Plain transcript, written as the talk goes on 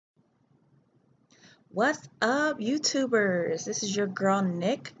What's up, YouTubers? This is your girl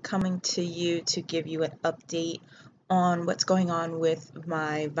Nick coming to you to give you an update on what's going on with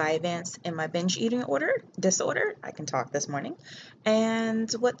my Vyvanse and my binge eating disorder. I can talk this morning, and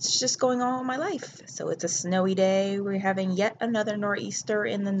what's just going on in my life. So it's a snowy day. We're having yet another nor'easter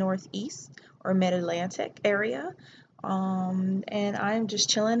in the northeast or mid-Atlantic area, and I'm just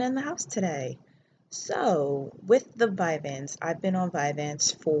chilling in the house today. So, with the Vyvanse, I've been on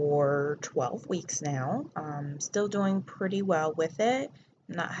Vyvanse for 12 weeks now. Still doing pretty well with it.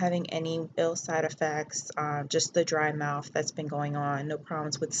 Not having any ill side effects, just the dry mouth that's been going on. No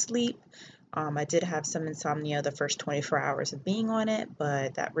problems with sleep. I did have some insomnia the first 24 hours of being on it,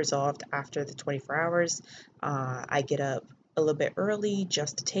 but that resolved after the 24 hours. I get up a little bit early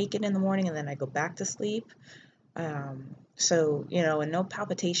just to take it in the morning, and then I go back to sleep. And no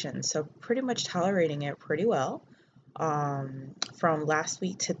palpitations, so pretty much tolerating it pretty well. From last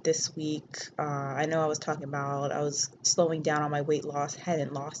week to this week, I know I was talking about I was slowing down on my weight loss,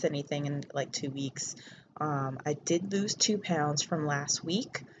 hadn't lost anything in like 2 weeks. I did lose 2 pounds from last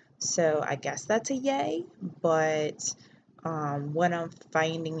week, so I guess that's a yay, but what I'm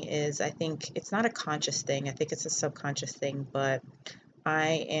finding is I think it's not a conscious thing, I think it's a subconscious thing, but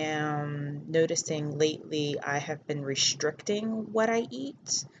I am noticing lately I have been restricting what I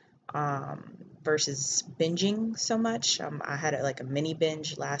eat versus binging so much. I had like a mini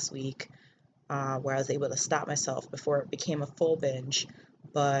binge last week where I was able to stop myself before it became a full binge.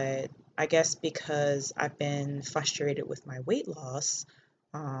 But I guess because I've been frustrated with my weight loss,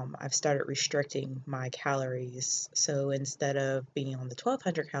 I've started restricting my calories. So instead of being on the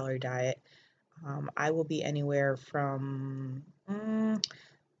 1200 calorie diet, I will be anywhere from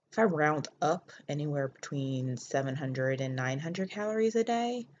if I round up, anywhere between 700 and 900 calories a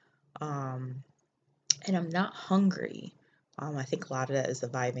day. Um, and I'm not hungry. I think a lot of that is the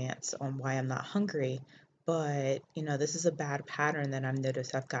Vyvanse on why I'm not hungry. But, this is a bad pattern that I've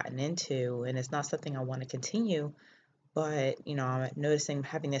noticed I've gotten into, and it's not something I want to continue. But, I'm noticing I'm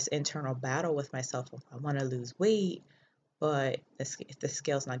having this internal battle with myself. I want to lose weight, but if the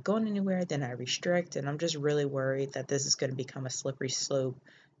scale's not going anywhere, then I restrict, and I'm just really worried that this is going to become a slippery slope,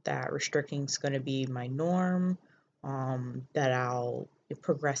 that restricting is going to be my norm, that I'll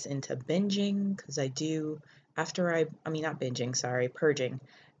progress into binging, because I do, I mean, not binging, sorry, purging.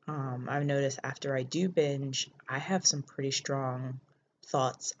 I've noticed after I do binge, I have some pretty strong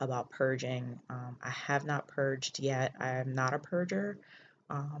thoughts about purging. I have not purged yet. I am not a purger.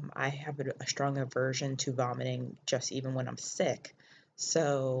 I have a strong aversion to vomiting just even when I'm sick.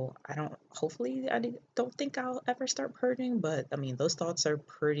 So hopefully, don't think I'll ever start purging, but I mean, those thoughts are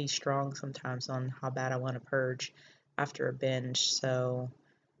pretty strong sometimes on how bad I want to purge after a binge. So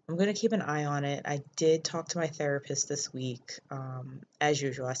I'm going to keep an eye on it. I did talk to my therapist this week. As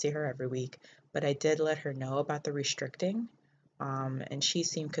usual, I see her every week, but I did let her know about the restricting. And she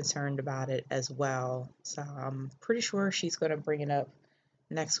seemed concerned about it as well. So I'm pretty sure she's going to bring it up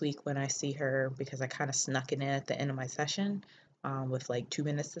next week when I see her, because I kind of snuck it in at the end of my session with like 2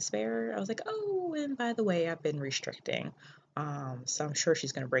 minutes to spare. I was like, oh, and by the way, I've been restricting. So I'm sure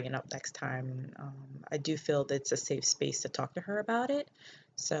she's going to bring it up next time. I do feel that it's a safe space to talk to her about it.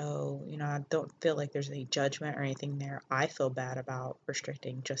 So, I don't feel like there's any judgment or anything there. I feel bad about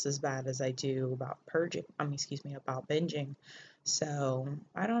restricting just as bad as I do about purging, about binging. So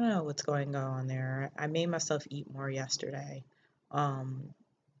I don't know what's going on there. I made myself eat more yesterday. Um,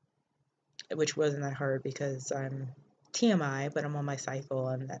 which wasn't that hard because I'm TMI, but I'm on my cycle,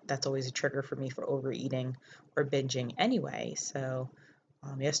 and that's always a trigger for me for overeating or binging anyway. So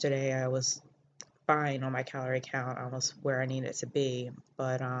yesterday I was fine on my calorie count, almost where I needed to be.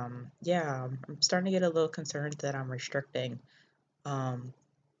 But yeah, I'm starting to get a little concerned that I'm restricting. Um,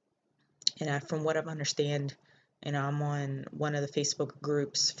 from what I understand, I'm on one of the Facebook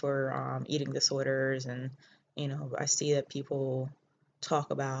groups for eating disorders, and I see that people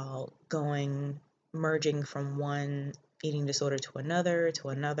talk about merging from one eating disorder to another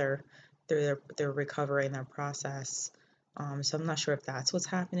through their recovery and their process. So I'm not sure if that's what's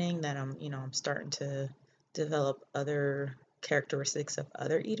happening, that I'm starting to develop other characteristics of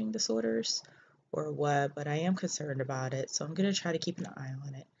other eating disorders or what, but I am concerned about it. So I'm going to try to keep an eye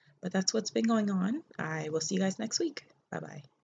on it. But that's what's been going on. I will see you guys next week. Bye bye.